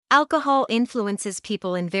Alcohol influences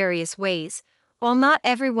people in various ways, while not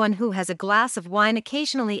everyone who has a glass of wine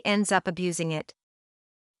occasionally ends up abusing it.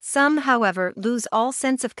 Some, however, lose all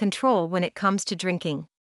sense of control when it comes to drinking.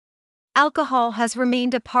 Alcohol has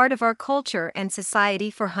remained a part of our culture and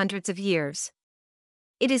society for hundreds of years.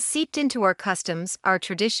 It is seeped into our customs, our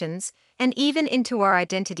traditions, and even into our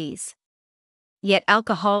identities. Yet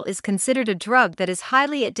alcohol is considered a drug that is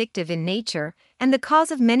highly addictive in nature and the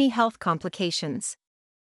cause of many health complications.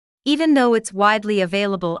 Even though it's widely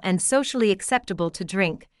available and socially acceptable to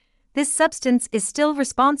drink, this substance is still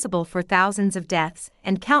responsible for thousands of deaths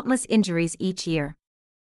and countless injuries each year.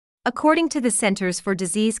 According to the Centers for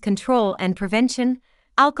Disease Control and Prevention,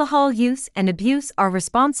 alcohol use and abuse are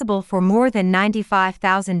responsible for more than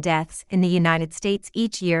 95,000 deaths in the United States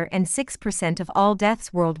each year and 6% of all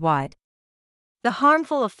deaths worldwide. The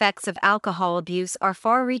harmful effects of alcohol abuse are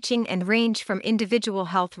far-reaching and range from individual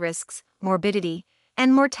health risks, morbidity,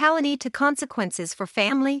 and mortality to consequences for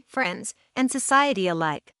family, friends, and society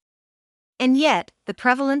alike. And yet, the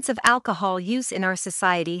prevalence of alcohol use in our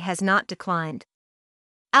society has not declined.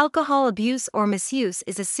 Alcohol abuse or misuse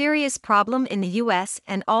is a serious problem in the U.S.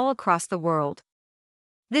 and all across the world.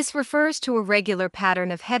 This refers to a regular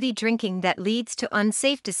pattern of heavy drinking that leads to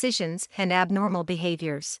unsafe decisions and abnormal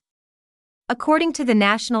behaviors. According to the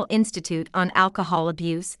National Institute on Alcohol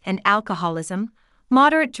Abuse and Alcoholism,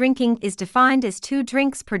 moderate drinking is defined as 2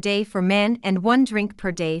 drinks per day for men and 1 drink per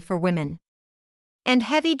day for women. And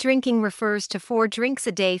heavy drinking refers to 4 drinks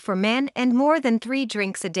a day for men and more than 3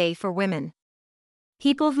 drinks a day for women.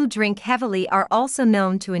 People who drink heavily are also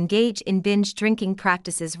known to engage in binge drinking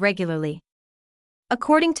practices regularly.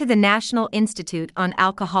 According to the National Institute on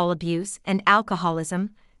Alcohol Abuse and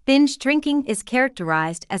Alcoholism, binge drinking is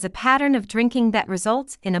characterized as a pattern of drinking that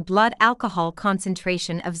results in a blood alcohol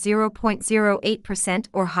concentration of 0.08%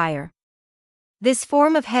 or higher. This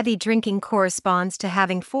form of heavy drinking corresponds to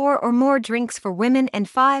having 4 or more drinks for women and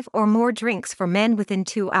 5 or more drinks for men within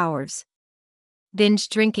 2 hours. Binge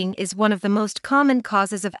drinking is one of the most common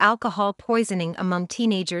causes of alcohol poisoning among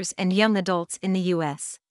teenagers and young adults in the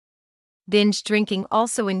U.S. Binge drinking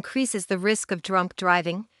also increases the risk of drunk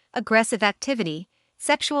driving, aggressive activity,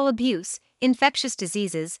 sexual abuse, infectious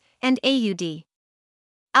diseases, and AUD.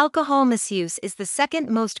 Alcohol misuse is the second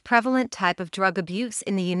most prevalent type of drug abuse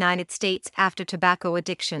in the United States after tobacco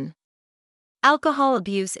addiction. Alcohol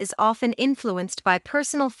abuse is often influenced by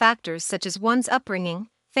personal factors such as one's upbringing,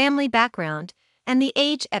 family background, and the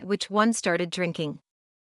age at which one started drinking.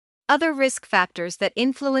 Other risk factors that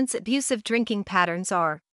influence abusive drinking patterns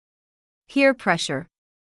are peer pressure,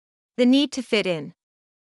 the need to fit in,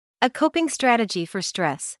 a coping strategy for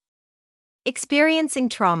stress, experiencing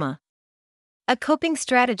trauma, a coping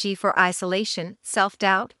strategy for isolation,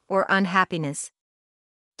 self-doubt, or unhappiness,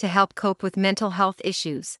 to help cope with mental health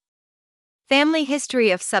issues, family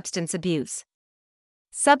history of substance abuse.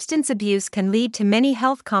 Substance abuse can lead to many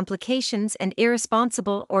health complications and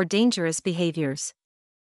irresponsible or dangerous behaviors.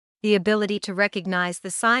 The ability to recognize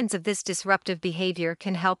the signs of this disruptive behavior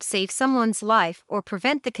can help save someone's life or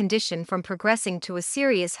prevent the condition from progressing to a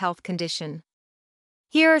serious health condition.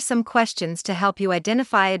 Here are some questions to help you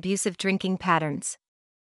identify abusive drinking patterns.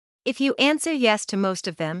 If you answer yes to most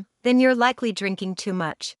of them, then you're likely drinking too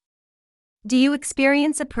much. Do you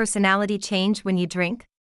experience a personality change when you drink?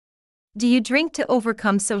 Do you drink to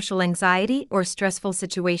overcome social anxiety or stressful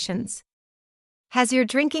situations? Has your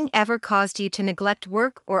drinking ever caused you to neglect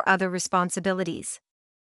work or other responsibilities?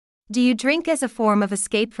 Do you drink as a form of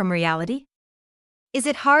escape from reality? Is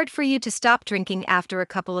it hard for you to stop drinking after a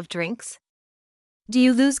couple of drinks? Do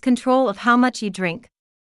you lose control of how much you drink?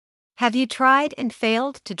 Have you tried and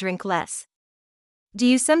failed to drink less? Do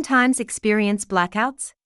you sometimes experience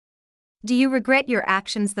blackouts? Do you regret your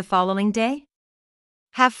actions the following day?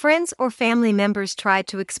 Have friends or family members tried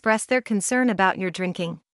to express their concern about your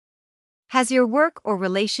drinking? Has your work or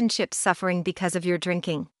relationship suffering because of your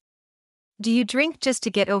drinking? Do you drink just to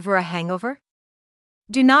get over a hangover?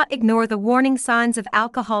 Do not ignore the warning signs of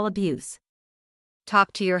alcohol abuse.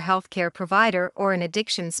 Talk to your healthcare provider or an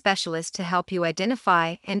addiction specialist to help you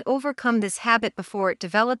identify and overcome this habit before it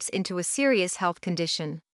develops into a serious health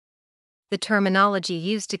condition. The terminology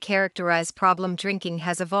used to characterize problem drinking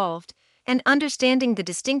has evolved, and understanding the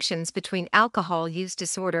distinctions between alcohol use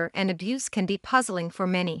disorder and abuse can be puzzling for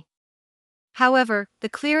many. However, the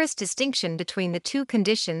clearest distinction between the 2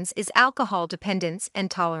 conditions is alcohol dependence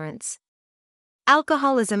and tolerance.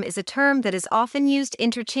 Alcoholism is a term that is often used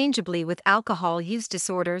interchangeably with alcohol use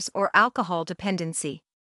disorders or alcohol dependency.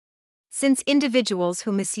 Since individuals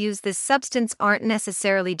who misuse this substance aren't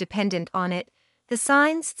necessarily dependent on it, the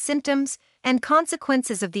signs, symptoms, and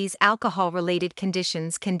consequences of these alcohol-related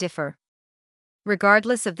conditions can differ.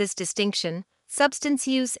 Regardless of this distinction, substance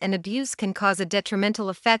use and abuse can cause a detrimental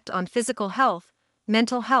effect on physical health,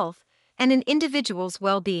 mental health, and an individual's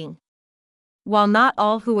well-being. While not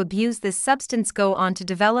all who abuse this substance go on to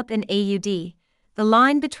develop an AUD, the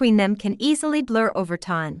line between them can easily blur over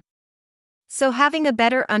time. So having a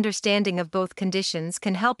better understanding of both conditions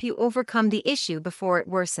can help you overcome the issue before it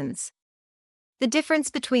worsens. The difference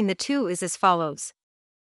between the two is as follows.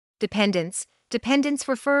 Dependence. Dependence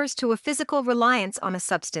refers to a physical reliance on a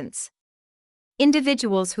substance.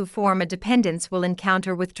 Individuals who form a dependence will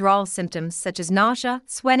encounter withdrawal symptoms such as nausea,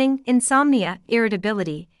 sweating, insomnia,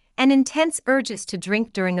 irritability, and intense urges to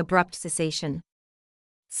drink during abrupt cessation.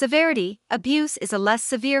 Severity. Abuse is a less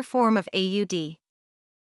severe form of AUD.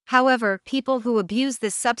 However, people who abuse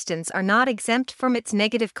this substance are not exempt from its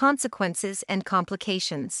negative consequences and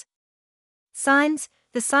complications. Signs.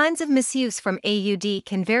 The signs of misuse from AUD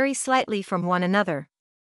can vary slightly from one another.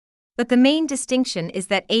 But the main distinction is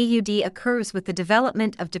that AUD occurs with the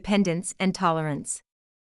development of dependence and tolerance.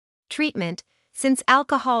 Treatment. Since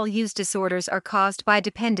alcohol use disorders are caused by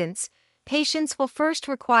dependence, patients will first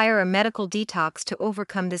require a medical detox to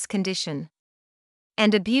overcome this condition.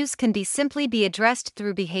 And abuse can simply be addressed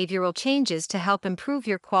through behavioral changes to help improve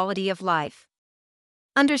your quality of life.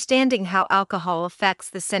 Understanding how alcohol affects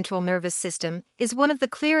the central nervous system is one of the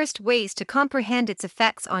clearest ways to comprehend its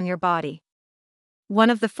effects on your body. One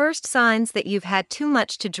of the first signs that you've had too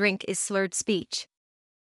much to drink is slurred speech.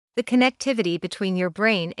 The connectivity between your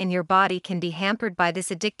brain and your body can be hampered by this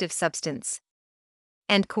addictive substance.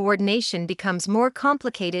 And coordination becomes more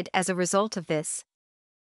complicated as a result of this.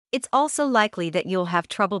 It's also likely that you'll have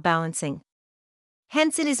trouble balancing.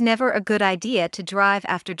 Hence, it is never a good idea to drive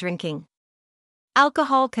after drinking.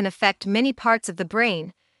 Alcohol can affect many parts of the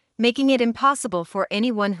brain, making it impossible for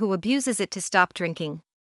anyone who abuses it to stop drinking.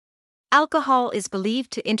 Alcohol is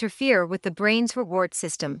believed to interfere with the brain's reward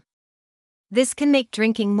system. This can make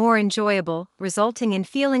drinking more enjoyable, resulting in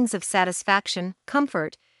feelings of satisfaction,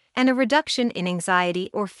 comfort, and a reduction in anxiety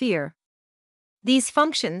or fear. These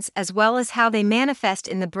functions, as well as how they manifest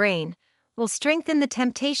in the brain, will strengthen the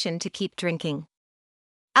temptation to keep drinking.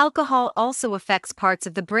 Alcohol also affects parts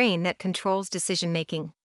of the brain that controls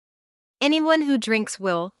decision-making. Anyone who drinks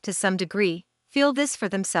will, to some degree, feel this for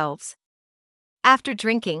themselves. After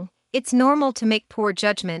drinking, it's normal to make poor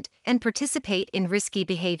judgment and participate in risky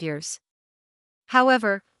behaviors.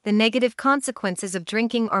 However, the negative consequences of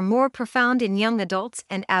drinking are more profound in young adults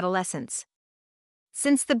and adolescents.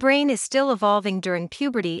 Since the brain is still evolving during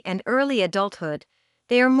puberty and early adulthood,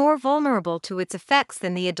 they are more vulnerable to its effects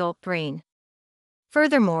than the adult brain.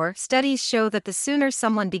 Furthermore, studies show that the sooner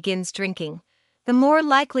someone begins drinking, the more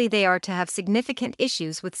likely they are to have significant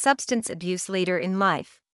issues with substance abuse later in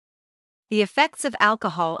life. The effects of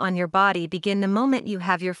alcohol on your body begin the moment you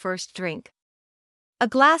have your first drink. A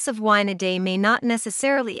glass of wine a day may not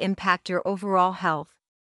necessarily impact your overall health.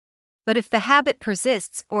 But if the habit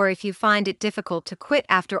persists or if you find it difficult to quit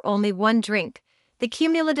after only one drink, the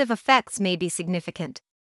cumulative effects may be significant.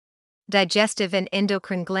 Digestive and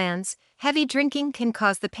endocrine glands. Heavy drinking can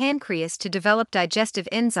cause the pancreas to develop digestive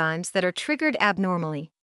enzymes that are triggered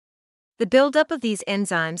abnormally. The buildup of these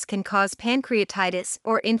enzymes can cause pancreatitis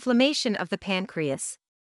or inflammation of the pancreas.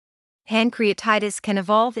 Pancreatitis can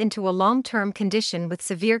evolve into a long-term condition with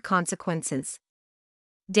severe consequences.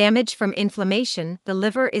 Damage from inflammation. The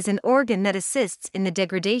liver is an organ that assists in the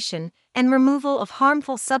degradation and removal of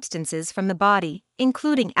harmful substances from the body,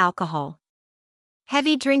 including alcohol.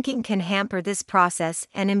 Heavy drinking can hamper this process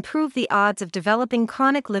and improve the odds of developing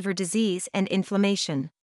chronic liver disease and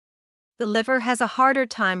inflammation. The liver has a harder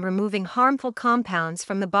time removing harmful compounds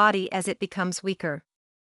from the body as it becomes weaker.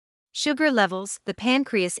 Sugar levels. The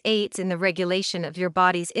pancreas aids in the regulation of your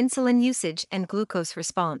body's insulin usage and glucose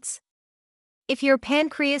response. If your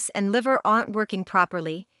pancreas and liver aren't working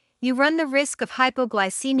properly, you run the risk of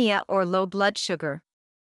hypoglycemia or low blood sugar.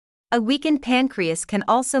 A weakened pancreas can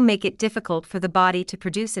also make it difficult for the body to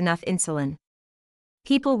produce enough insulin.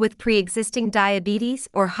 People with pre-existing diabetes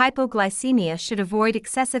or hypoglycemia should avoid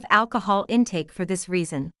excessive alcohol intake for this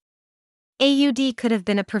reason. AUD could have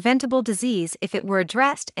been a preventable disease if it were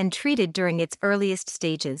addressed and treated during its earliest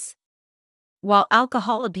stages. While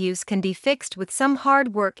alcohol abuse can be fixed with some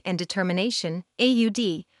hard work and determination,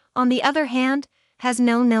 AUD, on the other hand, has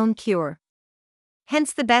no known cure.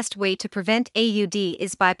 Hence, the best way to prevent AUD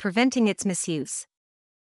is by preventing its misuse.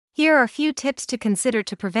 Here are a few tips to consider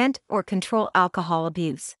to prevent or control alcohol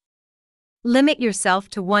abuse. Limit yourself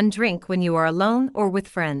to one drink when you are alone or with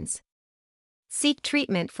friends. Seek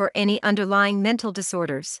treatment for any underlying mental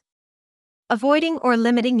disorders. avoiding or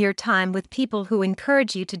limiting your time with people who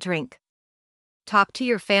encourage you to drink. Talk to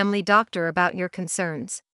your family doctor about your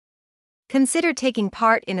concerns. Consider taking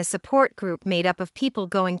part in a support group made up of people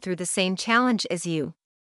going through the same challenge as you.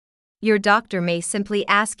 Your doctor may simply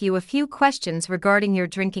ask you a few questions regarding your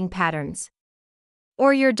drinking patterns.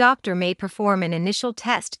 Or your doctor may perform an initial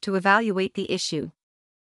test to evaluate the issue.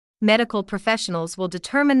 Medical professionals will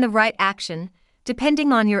determine the right action,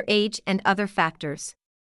 depending on your age and other factors.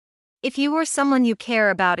 If you or someone you care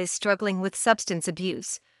about is struggling with substance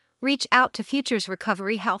abuse, reach out to Futures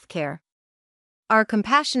Recovery Healthcare. Our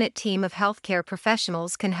compassionate team of healthcare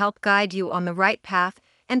professionals can help guide you on the right path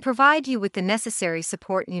and provide you with the necessary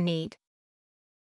support you need.